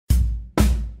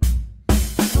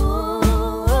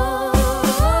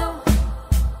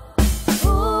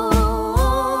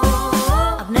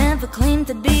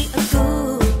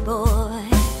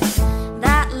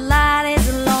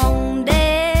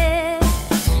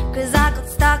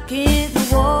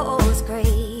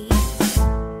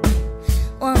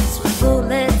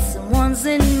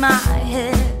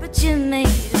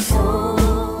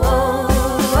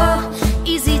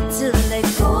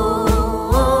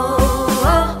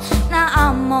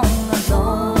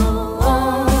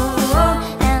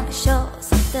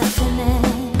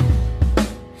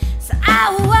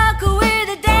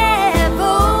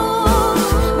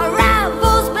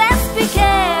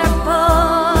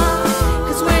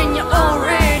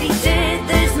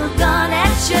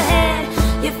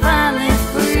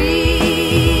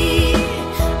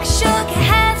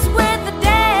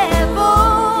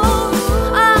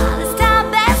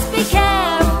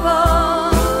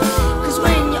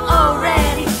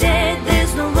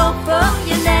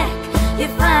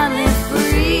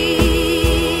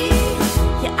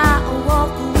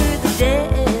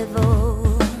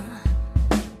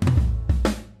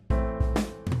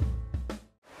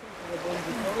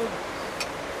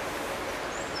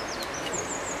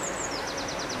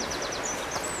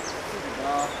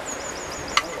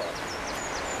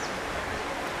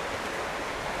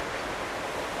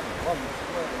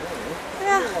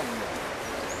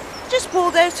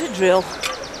pulled out a drill.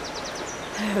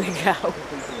 There we go.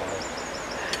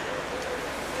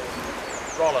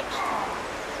 Rollocks.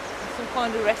 Some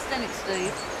kind of rest in it,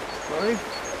 Steve. Sorry?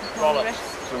 Rollocks.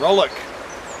 It's a rollock.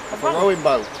 Off a rowing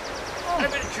boat. And a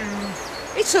bit of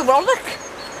tune. It's a rollock.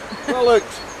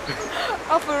 Rollocks.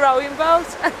 Off a rowing boat.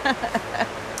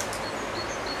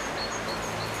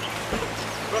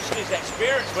 Rusty's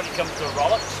experienced when it comes to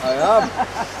rollocks. I am.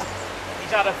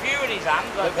 He's had a few in his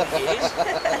hand over the years.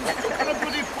 And a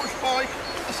bloody push bike,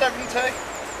 a 70.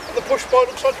 And the push bike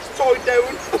looks like it's tied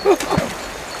down.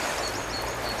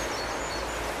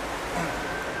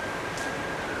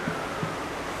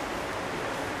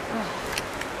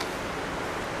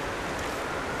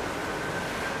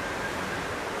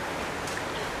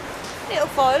 Little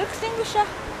fire extinguisher.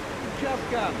 Job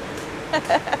gun.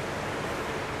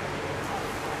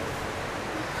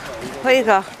 There you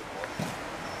go.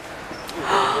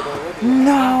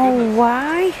 No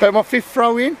way. About my 5th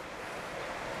throw in.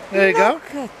 There you go.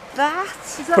 Look at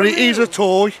that. But it is a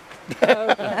toy.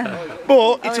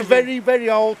 But it's a very, very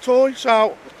old toy,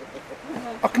 so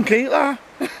I can keep that.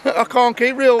 I can't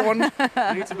keep real ones.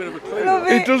 It needs a bit of a clean. Love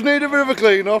It does need a bit of a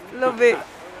clean up. Love it.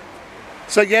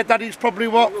 So yeah, that is probably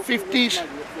what, 50s,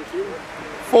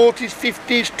 40s,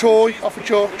 50s toy off a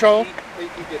chalk child.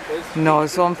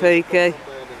 Nice one, Peaky.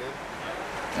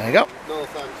 There you go.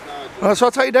 Right, so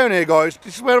I'll take you down here, guys.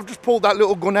 This is where I've just pulled that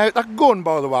little gun out. That gun,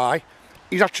 by the way,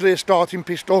 is actually a starting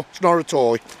pistol. It's not a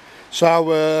toy.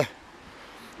 So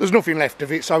there's nothing left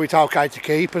of it, so it's okay to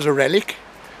keep as a relic.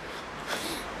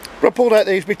 But I pulled out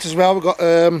these bits as well. We've got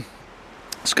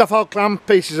scaffold clamp,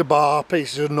 pieces of bar,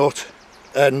 pieces of nut,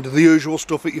 and the usual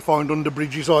stuff that you find under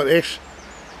bridges like this.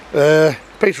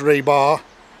 Piece of rebar,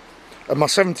 and my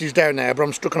 70's down there, but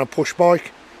I'm stuck on a push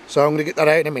bike, so I'm going to get that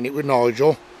out in a minute with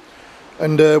Nigel.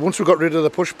 And once we've got rid of the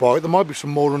push bike, there might be some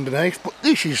more underneath, but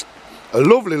this is a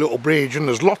lovely little bridge and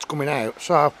there's lots coming out,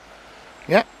 so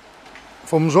yeah,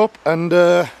 thumbs up and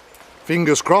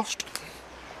fingers crossed.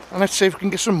 And let's see if we can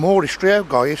get some more history out,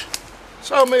 guys.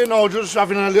 So me and Nigel just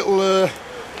having a little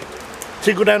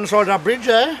tickle down the side of that bridge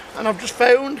there, and I've just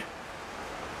found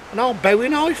an old bowie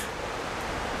knife.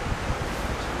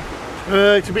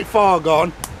 It's a bit far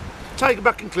gone. Take it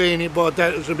back and clean it, but I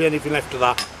doubt there's going to be anything left of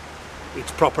that.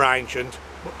 It's proper ancient,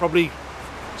 but probably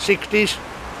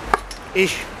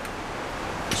 60s-ish.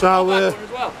 So One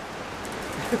as well.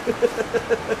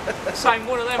 Same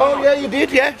one of them. oh yeah, you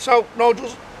did, yeah. So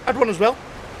Nigel's had one as well.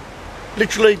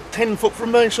 Literally 10 foot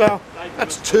from me, so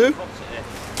that's 2.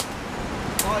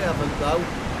 I haven't though.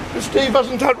 Steve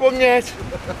hasn't had one yet.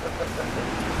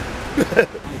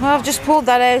 Well, I've just pulled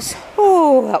that out.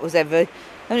 Oh, that was heavy.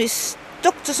 And it's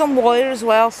stuck to some wire as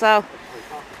well, so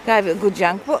gave it a good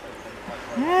yank. But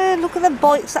yeah, look at the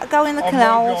bikes that go in the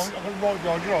canals.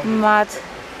 Mad.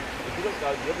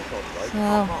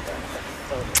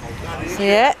 So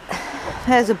yeah,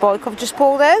 there's a bike I've just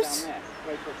pulled out.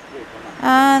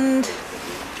 And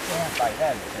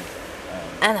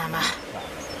an hammer.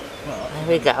 There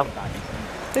we go.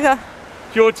 There we go.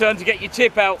 It's your turn to get your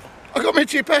tip out. I got my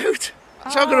tip out.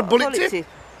 So I've got a bullet tip.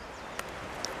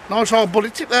 Nice old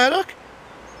bullet tip there, look.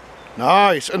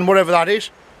 Nice, and whatever that is,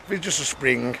 if it's just a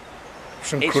spring.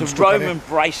 Some It's a Roman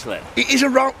bracelet. It is a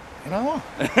Roman. You know what?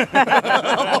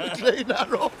 I'll clean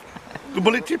that up. The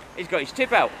bullet tip. He's got his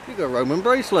tip out. You got a Roman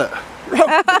bracelet.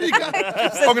 Right, there you go.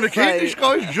 I'm going to keep this,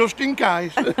 guys, just in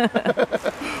case.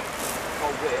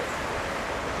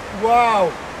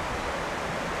 Wow.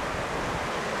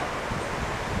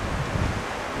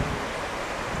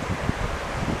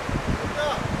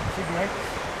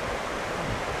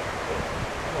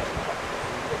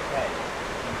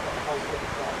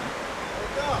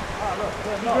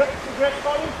 Cigarette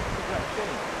volume?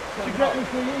 Cigarette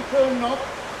machine, turn knob.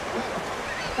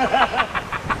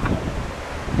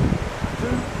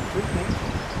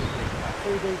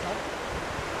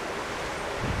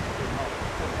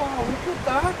 Wow, look at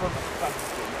that.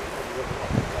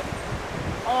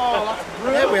 Oh, that's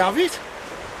brilliant. There we have it.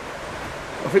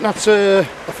 I think that's a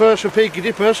first for Peaky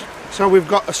Dippers. So we've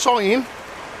got a sign.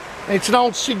 It's an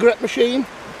old cigarette machine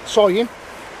sign.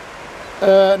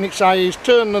 And it says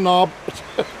turn the knob.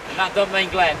 And that doesn't mean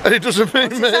Glenn. And it doesn't mean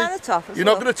me. Down the top as You're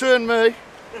well. not going to turn me.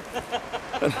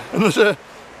 and there's a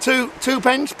two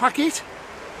pence packet.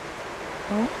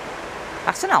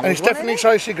 That's an old And it's one, definitely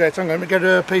isn't says cigarettes. I'm going to get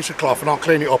a piece of cloth and I'll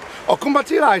clean it up. I'll come back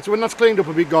to you later when that's cleaned up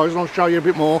a bit, guys, and I'll show you a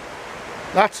bit more.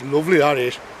 That's lovely, that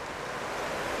is.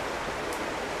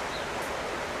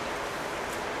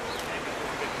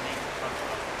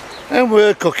 And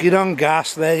we're cooking on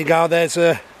gas. There you go. There's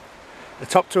the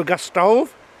top to a gas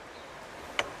stove.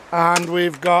 And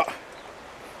we've got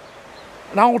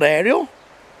An old aerial.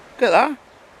 Look at that.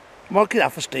 Might get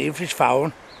that for Steve for his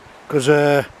phone. Because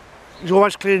he's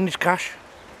always clearing his cache.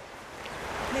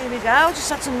 Here we go, just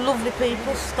had some lovely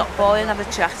people stop by and have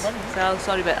a chat. So,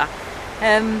 sorry about that.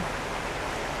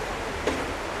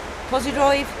 Posy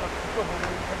Drive.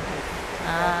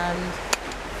 And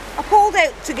I pulled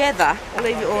out together,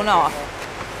 believe it or not,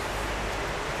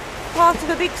 part of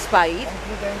a big spade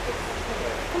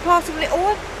and part of a little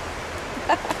one.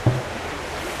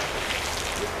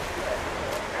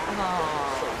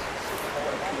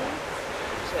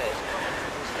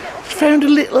 Found a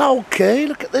little old key.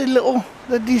 Look at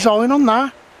the design on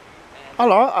that. I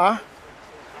like that.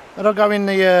 That'll go in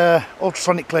the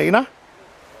ultrasonic cleaner.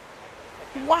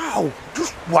 Wow,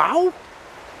 just wow.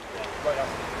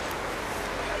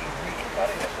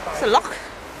 It's a lock.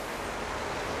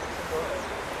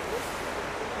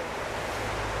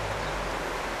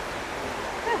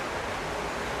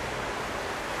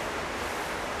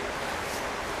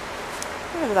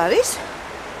 Whatever that is.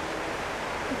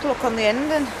 Let's look on the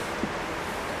end and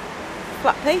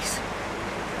flat piece.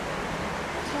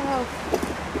 So,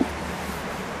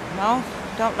 no,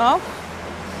 don't know.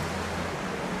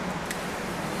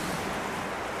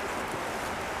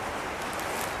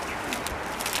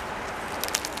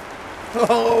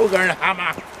 Oh, there's a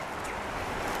hammer.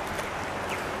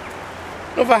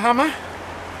 Another hammer.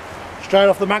 Straight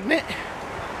off the magnet.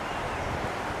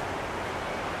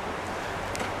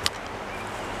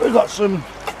 We've got some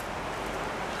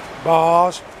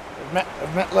bars of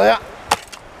metal there.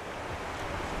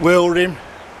 Wheel rim.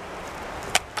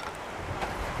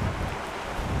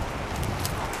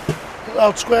 Little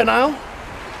old square nail.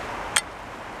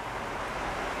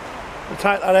 We'll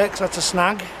take that out because that's a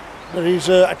snag. There is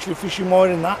actually fishing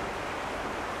wire in that.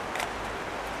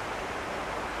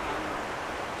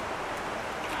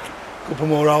 Couple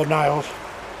more old nails.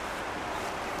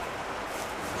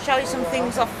 Show you some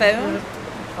things I've found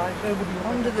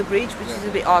under the bridge, which is a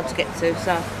bit hard to get to.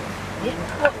 So,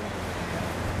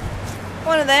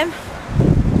 one of them.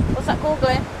 What's that called,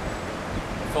 Glenn?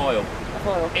 Foil. A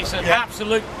foil. It's an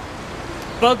absolute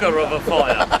bugger of a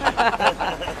fire.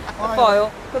 A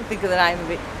foil. Couldn't think of the name of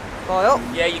it. Foil.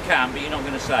 Yeah, you can, but you're not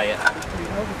going to say it.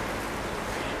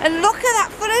 And look at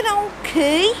that for an old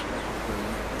key.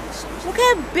 Look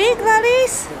how big that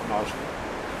is.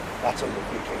 That's a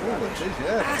lovely key. It is,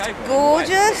 yeah. That's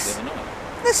gorgeous.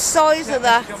 The size of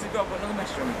that. We've got another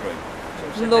message on the group.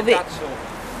 So Love it. Dad sort of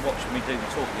watched me do the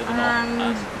talk the other night,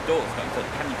 and the daughter's going to say,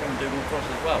 can you come and do one for us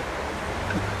as well?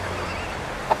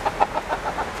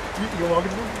 You're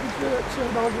arguing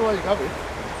why you have it.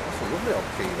 That's a lovely old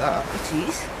key, that. It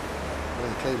is.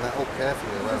 Really clean that up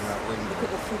carefully around that window.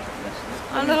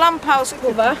 And the lamppost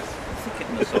cover,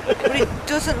 Thickness of it. but it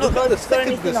doesn't look like it's got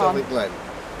anything Thickness of on. it, Glenn.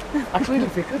 Actually, the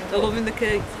thicker. They're loving the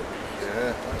key.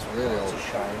 Yeah, that's really old.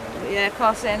 But yeah,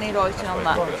 can't see any writing on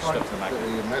that. Stuff the magnet.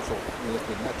 Your metal, your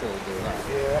liquid metal will do that.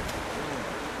 Yeah.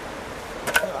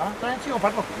 That's your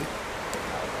bad luck.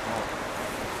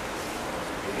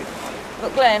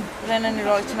 But Glenn, there ain't any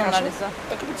writing on that, is there?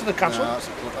 Look into the castle. No, that's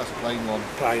a plain one.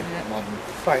 Plain. Modern.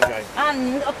 Plain game.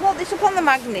 And I put this up on the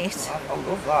magnet. I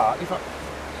love that. In fact,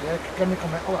 yeah, can we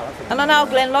come metal out? And I know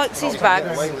Glenn likes his You can get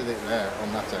bags. away with it there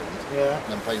on that end. Yeah.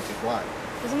 And then paint it white.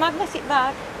 There's a magnetic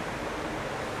bag.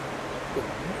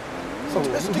 It's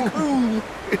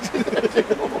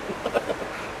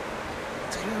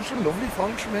a lovely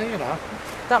fonts for me, you know.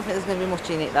 Don't think there's going to be much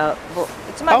in it though, but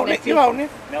it's a Own magnetic. it, you own it.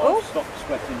 No, Oh. stop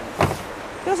sweating.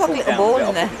 Feels like a little ball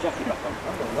in there. Put your jacket back on.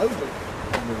 I've got loads of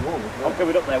on the wall. I'll go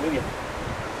it up there with you.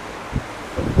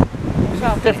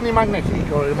 Definitely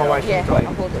magnetic, or am I wasting Yeah, time?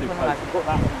 I'll hold it up on the magnet. Put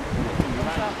that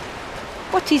one.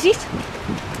 What is it?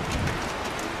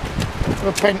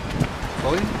 A pen.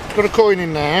 Coin? It's got a coin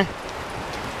in there.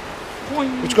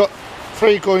 It's got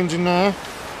 3 coins in there.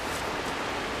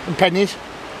 And pennies.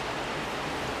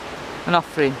 An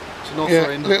offering. It's an Yeah,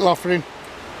 offering. little offering.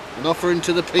 An offering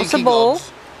to the Peaky What's a ball?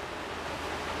 gods.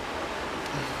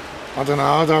 I don't know,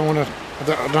 I don't want to. I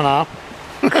don't know.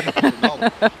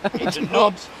 It's a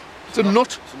nut. It's a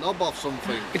nut. It's a knob off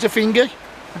something. It's a finger.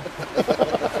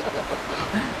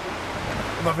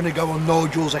 I'm having to go on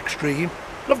Nigel's extreme.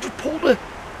 And I've just pulled a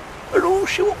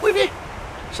horseshoe up with it.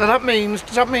 So that means,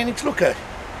 does that mean it's lucky?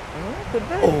 Could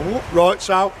be. Oh, right,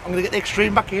 so I'm going to get the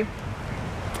extreme back in.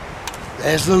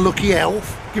 There's the lucky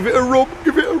elf. Give it a rub,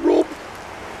 give it a rub.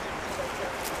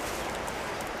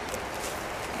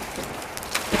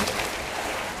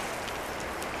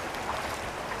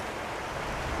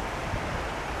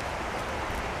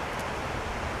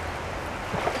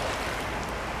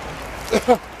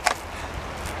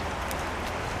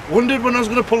 Wondered when I was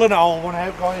going to pull an old one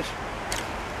out, guys.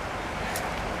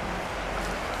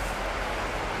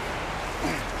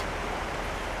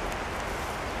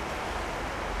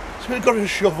 So we've got a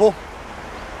shovel.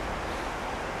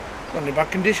 Not in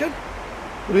bad condition.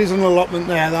 There is an allotment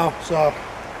there though, so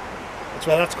that's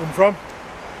where that's come from.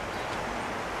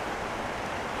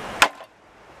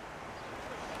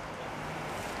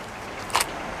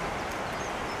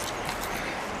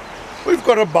 We've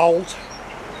got a bolt.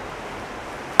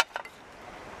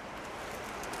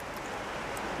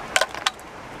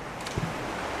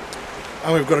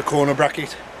 And we've got a corner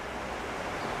bracket.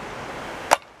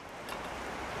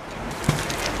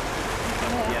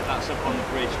 Yeah, that's up on the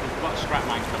bridge. We've got a strap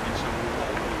line coming, so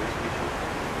what we'll do is we should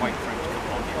wait for him to come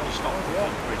on. He'll stop on the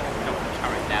bridge, because we don't want to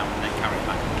carry it down and then carry it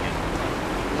back again.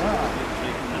 So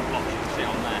literally, and then box should sit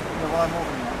on there.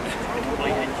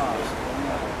 Complete entrance.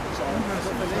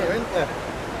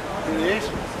 It is.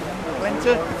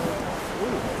 Winter.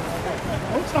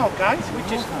 Oh, it's not guys. We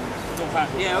just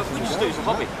we just do it as a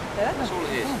hobby. Yeah. That's all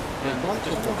it is. Yeah,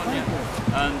 just for fun,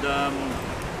 yeah. And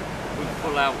we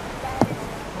pull out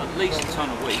at least a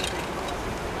ton a week.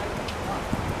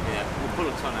 Yeah, we'll pull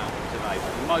a ton out today,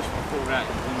 but the most we pulled out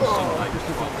on Sunday was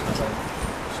 12 tons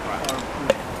scrap.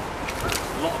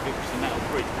 A lot of it was the metal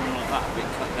bridge, and like that, a bit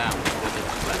cut down, so they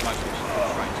just let most of it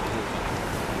straight to the water.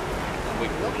 And we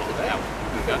pulled a lot of it out.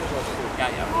 There we go.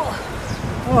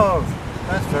 Oh,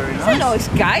 that's very nice. It's a nice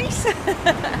guys.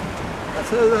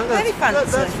 Very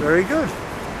fancy. That's very good.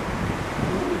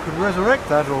 You could resurrect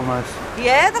that almost.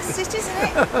 Yeah, that's it, isn't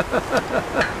it?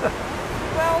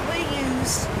 Well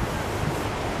reused.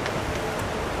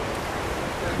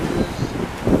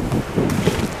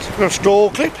 It's got a stall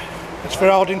clip. It's for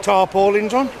holding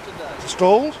tarpaulins on. The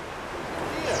stalls.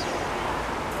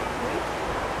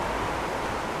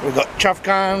 We've got chaff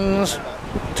cans,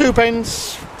 2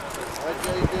 pence,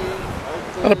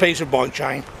 and a piece of bike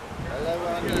chain.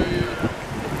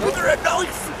 With a red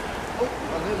knife!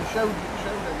 Showed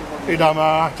everyone. You know,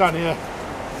 it's down here.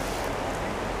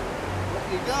 What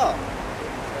you got?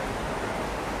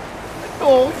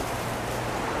 Oh!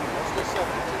 What's the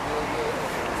socket in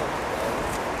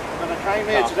When I came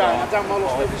here today, I don't know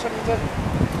what's maybe 70.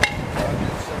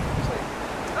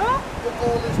 But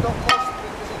all this got lost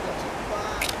because he got it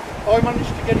back. I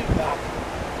managed to get it back.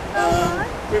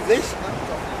 With this.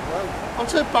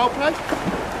 Onto a bow plate.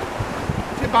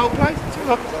 It's a bow plate. Take a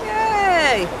look.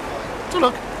 Yay! Take a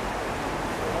look.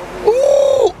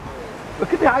 Ooh!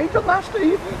 Look at the age on that,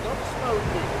 Steve. We're not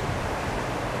smoking.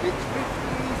 It's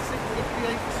 56,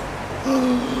 58.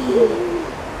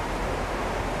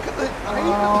 Look at the age.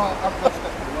 I've lost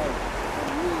that below.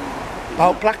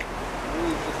 Bow black.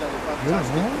 We've just had a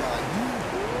fantastic night.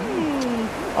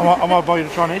 I might buy you the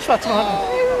Chinese fat tonight.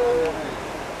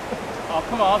 Oh,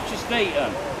 come on, I've just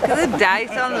eaten. Look at the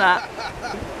dice on that.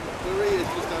 Maria's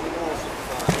just had an awesome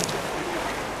time.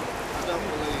 I don't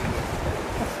believe it.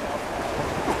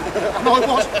 No, it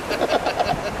was.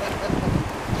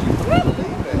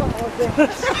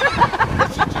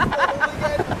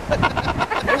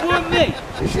 It wasn't me.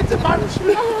 She shit the pants.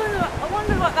 I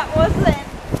wonder what that was then.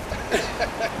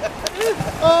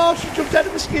 Oh, she jumped out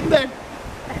of the skin then.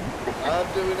 I'm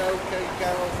doing okay,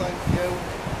 Carol, thank you.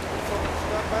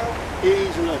 Snap out.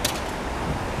 Easily.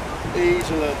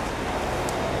 Easily.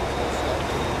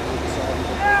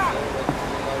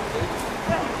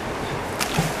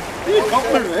 You got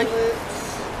me, Rick.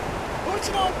 What's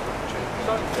it on?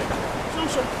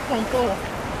 It's on one colour.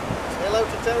 Hello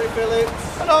to Terry Phillips.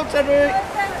 Hello, Terry.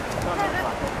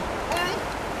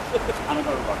 And I've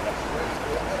got a rock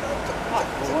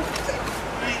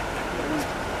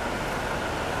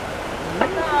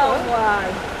Oh wow.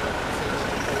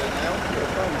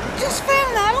 Just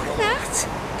found that, look at that.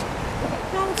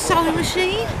 The old sewing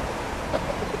machine.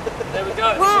 There we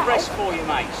go. Wow. It's a rest for you,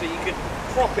 mate. So you could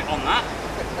prop it on that.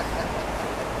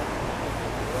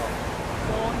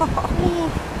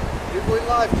 You're going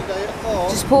live today at 4.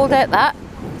 Just pulled out that.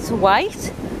 It's a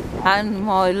weight. And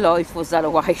my life was that a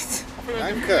weight.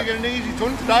 Anchor. You get an easy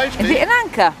ton today, Is Steve. it an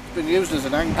anchor? It's been used as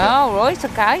an anchor. Oh right,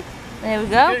 okay. There we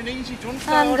You go. get an easy ton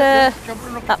today.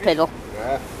 And that pedal.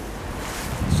 Yeah.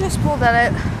 Just pull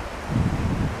that out.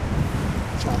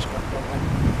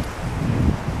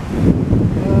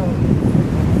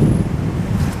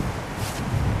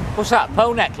 What's that?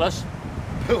 Pearl necklace?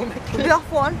 Pearl necklace. We'll be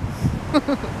off one.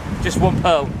 Just one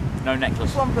pearl, no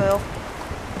necklace. One pearl.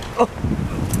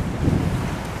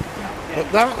 Look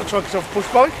that, looks like it's off push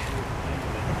bike.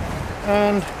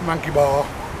 And monkey bar.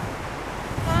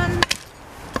 And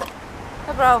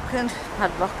a broken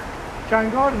padlock. Chain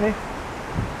guard, isn't it?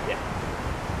 Yeah.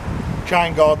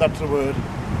 Chain guard, that's the word.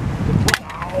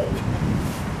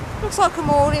 Looks like a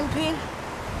mooring pin.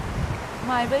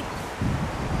 Maybe.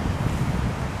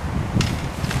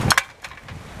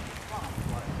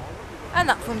 And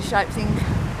that funny shaped thing.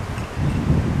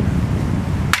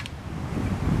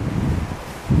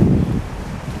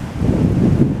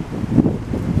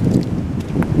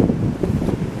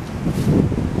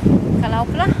 Can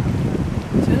opener.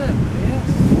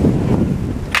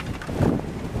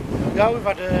 There we go, we've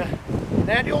had an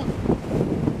aerial.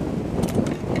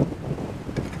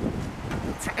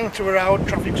 Into a road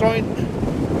traffic sign.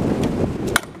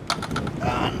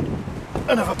 And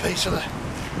another piece of the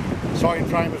sign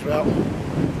frame as well.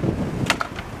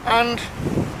 And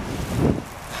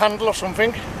handle or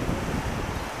something.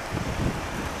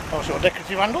 Oh, sort of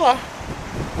decorative handle there.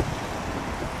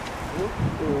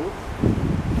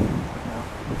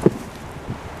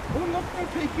 Oh look, no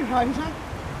Peaky razor.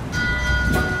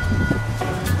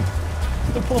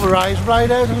 They pull the razor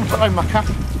blade out and put on my cap.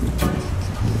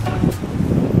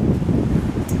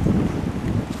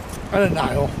 And a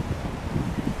nail.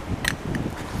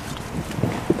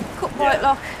 Cut bite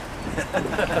lock.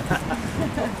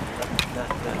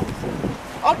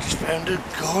 I just found a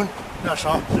gun. That's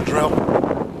all, the drill.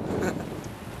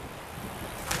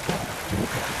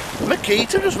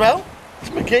 Makita as well. It's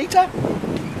Makita.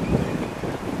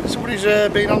 Somebody's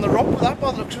been on the rock with that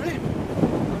by the looks of it.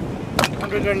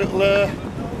 And we've got a little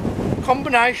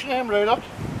combination there, really. Look.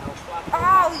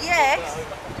 Oh yes.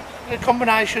 A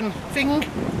combination thing.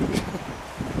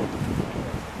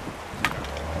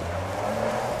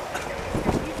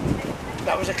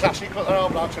 That was a classic, what the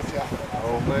old blocks with you.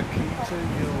 Oh, Makita,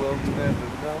 you will never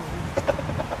know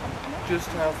just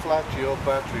how flat your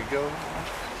battery goes.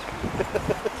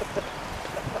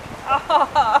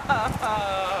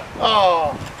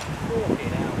 Oh.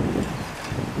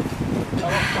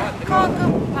 Can't go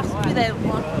past without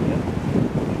one.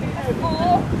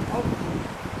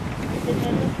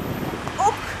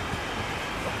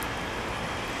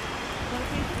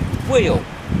 Wheel.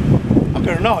 I've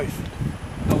got a knife.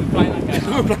 Oh, we're playing that game.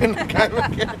 We're playing the game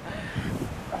again.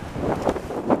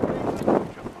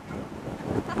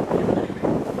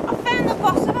 I found the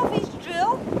bottom of his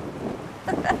drill.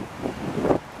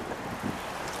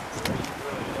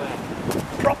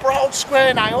 Proper old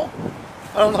square nail.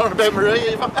 I'm not about Marie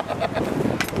either.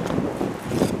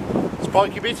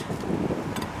 Spiky bit.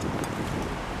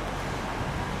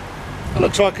 That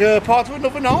looks like part of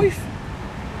another knife.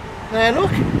 There,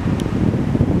 look.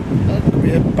 That could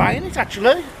be a bayonet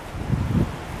actually.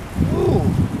 Ooh.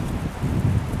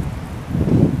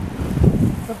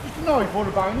 That's just a knife or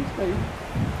a bayonet, Steve.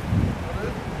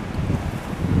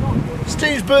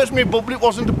 Steve's burst me bubble, it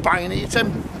wasn't a bayonet, it's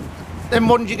them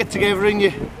ones you get together and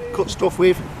you cut stuff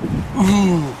with.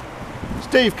 Ooh.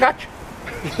 Steve, catch.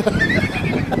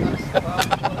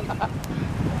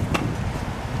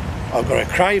 I've got a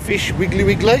crayfish, wiggly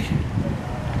wiggly.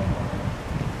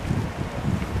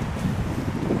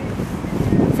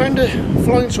 Found a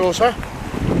flying saucer,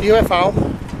 UFO.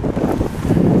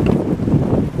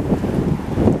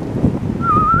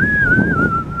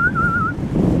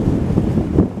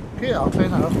 Here, I'll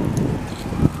clean that up.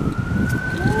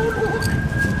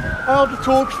 I held a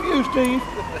torch for you, Steve.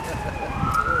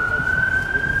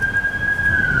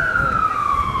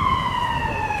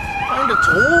 Found a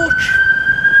torch.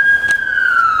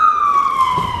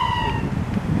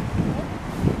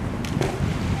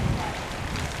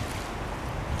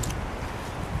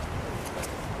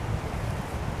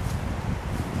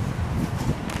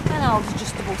 An old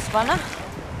adjustable spanner.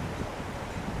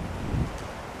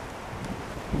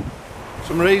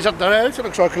 Some reeds up there out, it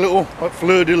looks like a little like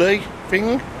fleur-de-lis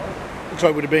thing. Looks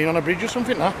like we'd have been on a bridge or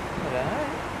something now.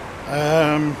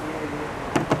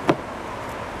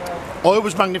 I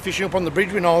was magnet fishing up on the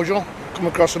bridge with Nigel, come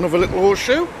across another little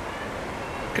horseshoe.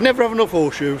 Can never have enough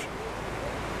horseshoes.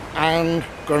 And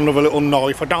got another little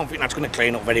knife. I don't think that's going to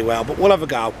clean up very well, but we'll have a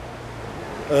go.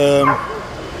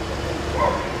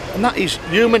 And that is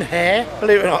human hair,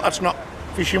 believe it or not, that's not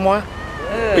fishing wire.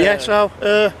 But yeah, so,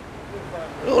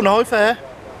 little knife there.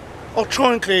 I'll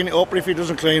try and clean it up, but if it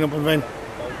doesn't clean up, and then,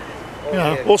 you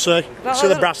know, we'll see. See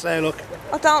the brass there, look.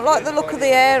 I don't like the look of the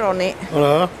hair on it. I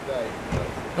know.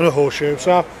 And a horseshoe,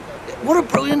 so what a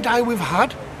brilliant day we've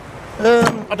had.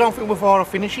 I don't think we're far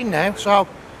off finishing now, so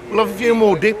we'll have a few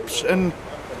more dips, and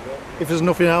if there's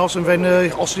nothing else, and then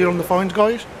I'll see you on the finds,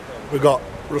 guys. We've got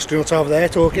Rusty Nuts over there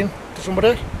talking to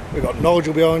somebody. We've got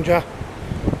Nigel behind you.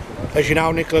 As you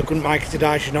know, Nicola couldn't make it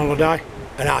today, she's on holiday,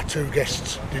 and our two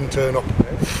guests didn't turn up.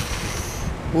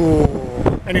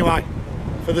 Ooh. Anyway,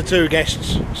 for the two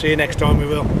guests, see you next time we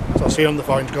will. So I'll see you on the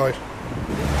finds, guys.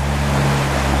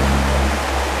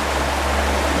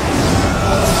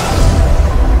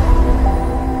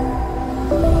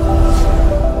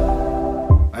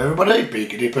 Hi everybody,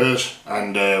 Peaky Dippers,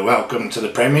 and welcome to the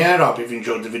premiere. I hope you've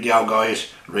enjoyed the video,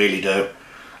 guys. Really do.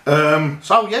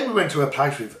 So yeah, we went to a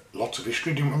place with lots of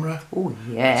history, didn't we, Maria? Oh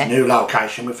yeah. It's a new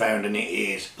location we found, and it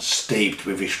is steeped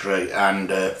with history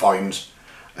and finds.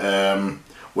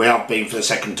 We have been for the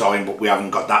second time, but we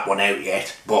haven't got that one out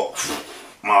yet. But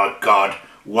my God,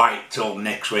 wait till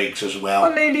next week's as well.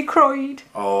 I nearly cried.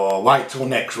 Oh, wait till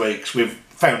next week's. We've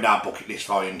found our bucket list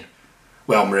find.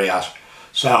 Well, Marie has.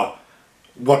 So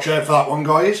watch out for that one,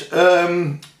 guys.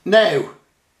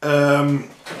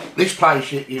 This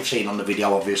place you've seen on the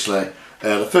video, obviously.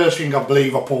 The first thing I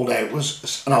believe I pulled out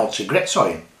was an old cigarette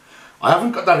sign. I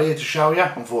haven't got that here to show you,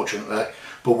 unfortunately,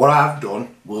 but what I have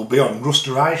done will be on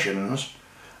Restorations.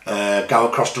 Go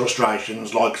across to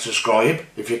Restorations, like, subscribe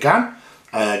if you can.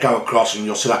 Go across and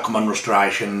you'll see that come on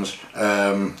Restorations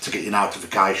to get your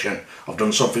notification. I've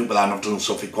done something with that, and I've done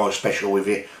something quite special with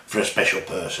it for a special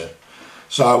person.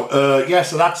 So yeah,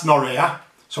 so that's not here,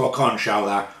 so I can't show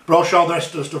that, but I'll show the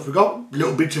rest of the stuff we got.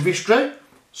 Little bits of history,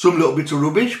 some little bits of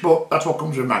rubbish, but that's what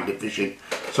comes with magnet fishing.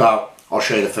 So I'll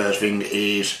show you the first thing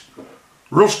is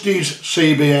Rusty's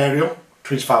CB aerial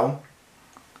to his phone,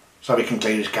 so he can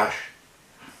clean his cache.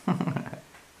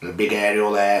 There's a big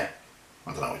aerial there.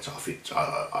 I don't know, it's off it.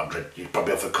 I dread it's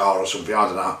probably off a car or something, I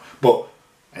don't know. But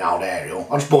an old aerial.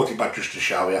 I just bought it back just to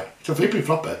show you. It's a flippy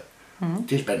flopper.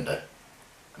 It is bender.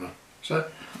 So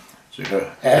we've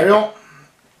got aerial.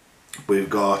 We've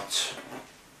got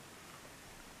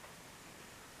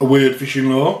a weird fishing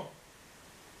lure.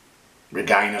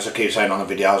 Again, as I keep saying on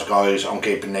the videos, guys, I'm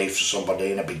keeping these for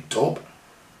somebody in a big tub.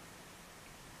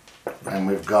 And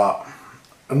we've got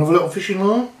another little fishing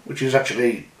lure, which is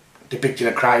actually depicting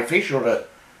a crayfish or a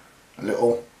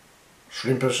little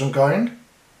shrimp of some kind.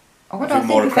 Oh, I don't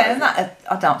think we found that.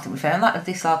 I don't think we found that at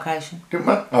this location. Didn't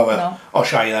we? Oh well, no. I'll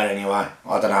show you that anyway.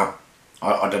 I don't know.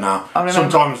 I don't know.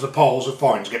 Sometimes the poles of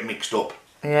finds get mixed up.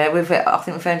 Yeah, I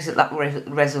think we found it at that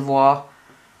reservoir.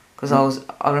 Because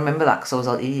I remember that because I was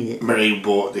like, ew. Marie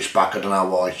bought this back, I don't know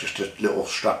why, it's just a little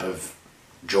strap of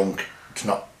junk. It's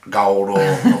not gold or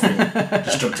nothing,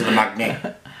 just stuck to the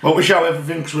magnet. But we show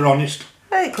everything because we're honest.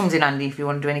 Well, it comes in handy if you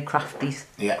want to do any crafty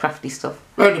stuff.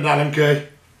 Where did Alan key?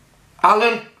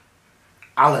 Alan,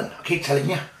 I keep telling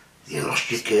you, you lost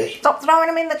your key. Stop throwing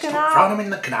them in the canal. Stop throwing them in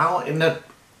the canal, in the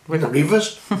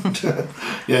rivers.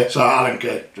 Yeah, so Alan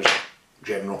key, just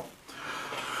general.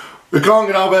 We can't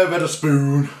get over with a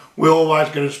spoon. We always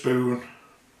get a spoon.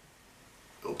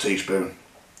 Little teaspoon.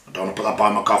 I don't want to put that by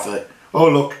my coffee. Oh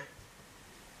look.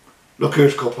 Look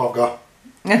whose cup I've got.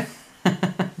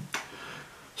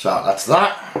 So that's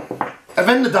that. And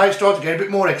then the day started to get a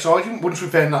bit more exciting. Once we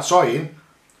found that sign,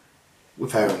 we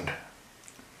found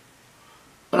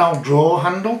an old drawer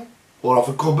handle, or off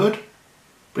a cupboard.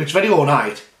 But it's very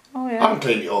ornate. Oh yeah. I haven't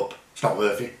cleaned it up. It's not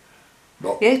worth it.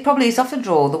 But yeah, it probably is off the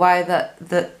drawer, the way that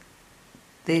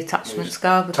the attachments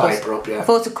go. Type her up, yeah. I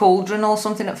thought a cauldron or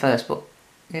something at first, but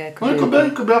yeah, it could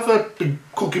be off the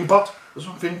cooking pot or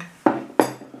something.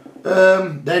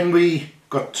 Then we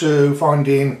got to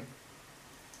finding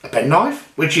a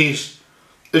penknife, which is,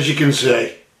 as you can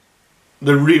see,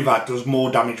 the river does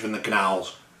more damage than the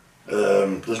canals.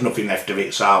 There's nothing left of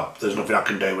it, so there's nothing I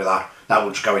can do with that. That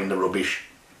would just go in the rubbish.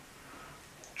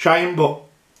 Shame, but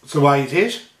it's the way it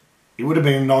is. It would have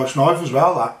been a nice knife as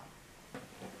well,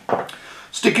 that.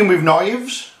 Sticking with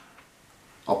knives,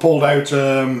 I pulled out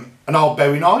an old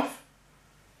Bowie knife.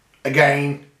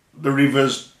 Again, the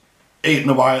river's eaten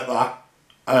away at that.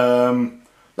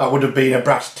 That would have been a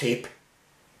brass tip,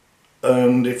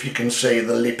 and if you can see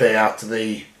the lip here to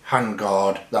the hand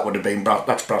guard, that would have been brass.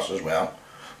 That's brass as well,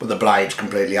 but the blade's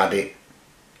completely had it.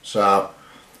 So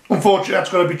unfortunately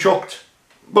that's got to be chucked,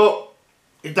 but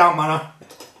it don't matter.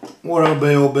 What'll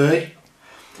be will be.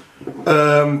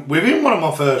 Within one of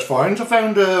my first finds I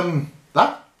found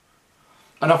that,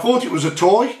 and I thought it was a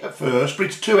toy at first, but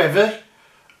it's too heavy,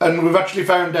 and we've actually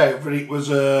found out that it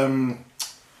was a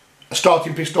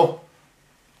starting pistol.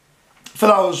 For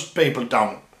those people who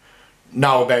don't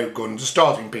know about guns, a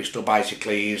starting pistol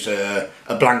basically is a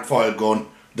blank fire gun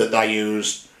that they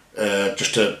use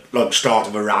just to, like, start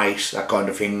of a race, that kind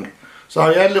of thing. So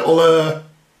yeah, little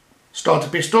starter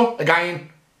pistol. Again,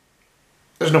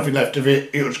 there's nothing left of it,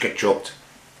 it'll just get chucked.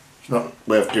 It's not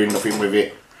worth doing nothing with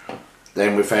it.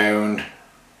 Then we found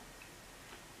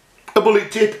a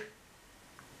bullet tip.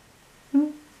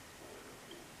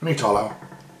 Neat hollow.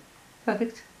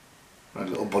 Perfect. A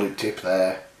little bullet tip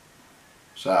there.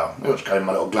 So it'll just go in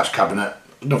my little glass cabinet.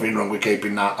 There's nothing wrong with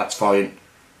keeping that, that's fine.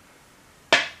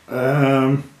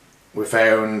 We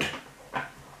found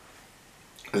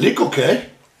a little key.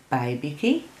 Baby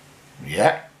key.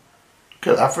 Yeah.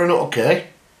 Look at that for a little key.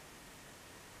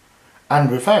 And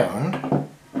we found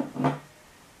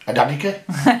a daddy key.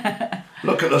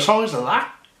 Look at the size of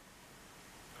that.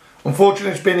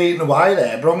 Unfortunately it's been eaten away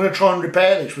there, but I'm going to try and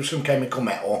repair this with some chemical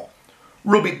metal.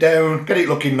 Rub it down, get it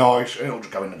looking nice, and it'll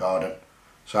just go in the garden.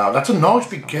 So that's a nice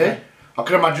big key. Okay. I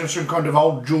can imagine some kind of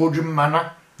old Georgian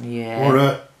manor. Yeah. Or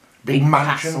a big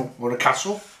mansion. Castle. Or a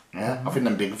castle. Yeah, I think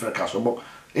they're big for a castle, but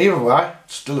either way,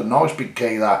 it's still a nice big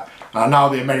key that. And I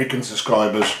know the American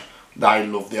subscribers, they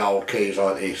love the old keys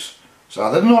like this. So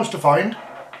they're nice to find.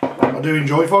 I do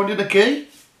enjoy finding a key.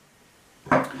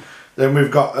 Then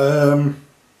we've got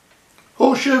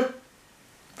horseshoe.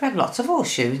 We had lots of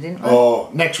horseshoes, didn't we? Oh,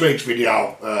 next week's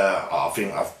video, I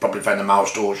think I've probably found the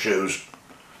most horseshoes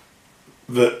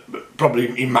that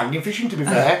probably in magnet fishing, to be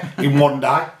fair, in one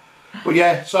day. But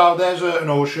yeah, so there's an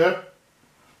horseshoe.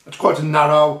 It's quite a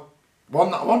narrow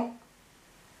one, that one.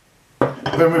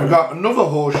 Then we've got another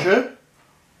horseshoe.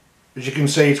 As you can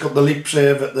see, it's got the lips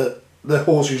here that the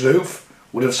horse's hoof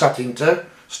would have sat into.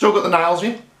 Still got the nails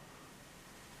in.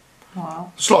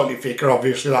 Wow. Slightly thicker,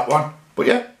 obviously, that one. But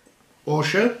yeah,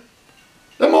 horseshoe.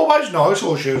 They're always nice,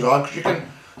 horseshoes are, because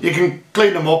you can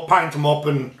clean them up, paint them up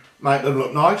and make them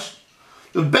look nice.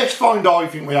 The best find I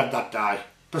think we had that day,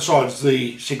 besides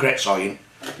the cigarette sign,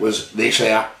 was this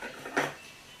here.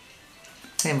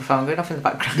 See my phone going off in the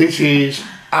background. This is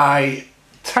a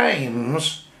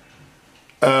Thames.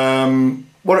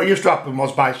 What it used to happen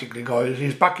was basically, guys,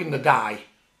 is back in the day,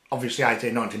 obviously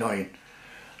 1899,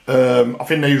 I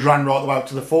think these ran right the way up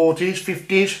to the 40s,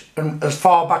 50s, and as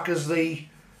far back as I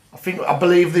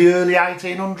believe the early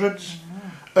 1800s.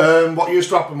 What used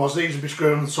to happen was these would be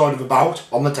screwed on the side of a boat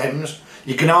on the Thames.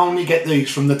 You can only get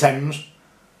these from the Thames,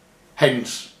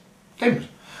 hence Thames.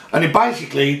 And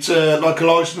it's like a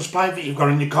licence plate that you've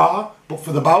got in your car, but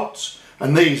for the boats.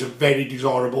 And these are very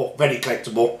desirable, very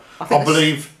collectible. I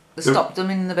believe they stopped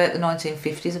them in about the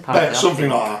 1950s, apparently. Something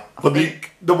like that. But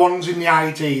the ones in the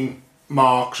 18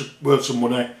 marks are worth some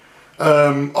money.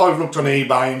 I've looked on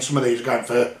eBay and some of these are going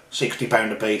for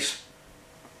 £60 a piece.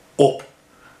 Up.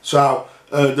 So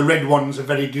the red ones are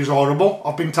very desirable,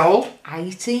 I've been told.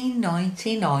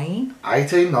 1899.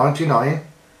 1899.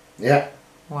 Yeah.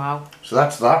 Wow. So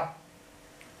that's that.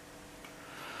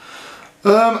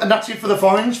 And that's it for the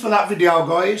finds for that video,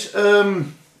 guys.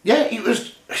 Yeah, it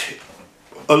was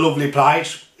a lovely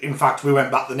place. In fact, we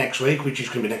went back the next week, which is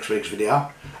going to be next week's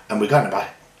video, and we're going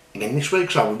back again this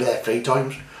week, so we'll be there 3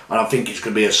 times. And I think it's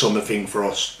going to be a summer thing for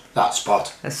us, that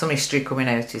spot. There's some history coming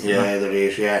out, isn't there? Yeah, there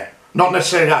is, yeah. Not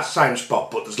necessarily that same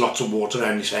spot, but there's lots of water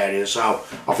around this area, so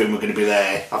I think we're going to be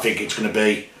there. I think it's going to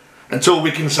be, until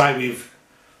we can say we've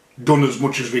done as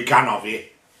much as we can of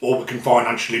it, or we can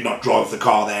financially not drive the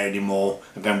car there anymore,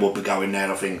 and then we'll be going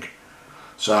there, I think.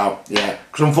 So yeah,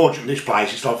 because unfortunately this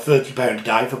place is like £30 a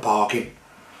day for parking.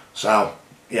 So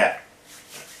yeah,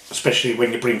 especially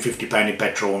when you bring £50 in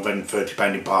petrol and then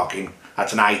 £30 in parking,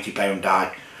 that's an £80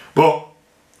 day. But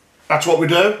that's what we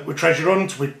do. We treasure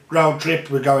hunt, we road trip,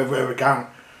 we go everywhere we can,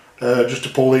 just to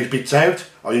pull these bits out.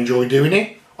 I enjoy doing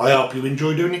it. I hope you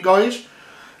enjoy doing it, guys. Is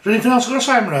there anything else I've got to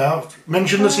say, Maria? I've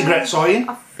mentioned the cigarette sign.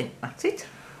 I think that's it.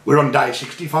 We're on day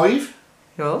 65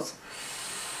 Yours?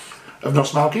 of not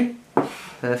smoking.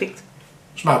 Perfect.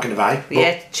 Smoking a vape. But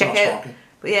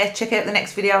yeah, check out the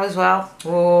next video as well.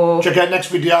 Oh. Check out next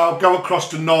video. Go across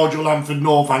to Nigel Lanford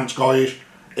Northants, guys.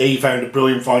 He found a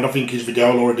brilliant find. I think his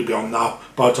video will already be on now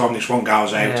by the time this one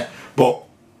goes out. Yeah. But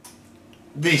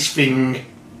this thing,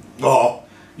 oh,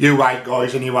 you wait,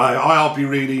 guys. Anyway, I hope you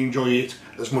really enjoy it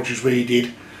as much as we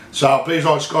did. So please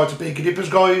like, subscribe to Peaky Dippers,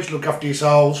 guys. Look after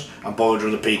yourselves and buy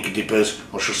other Peaky Dippers.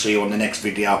 I shall see you on the next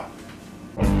video.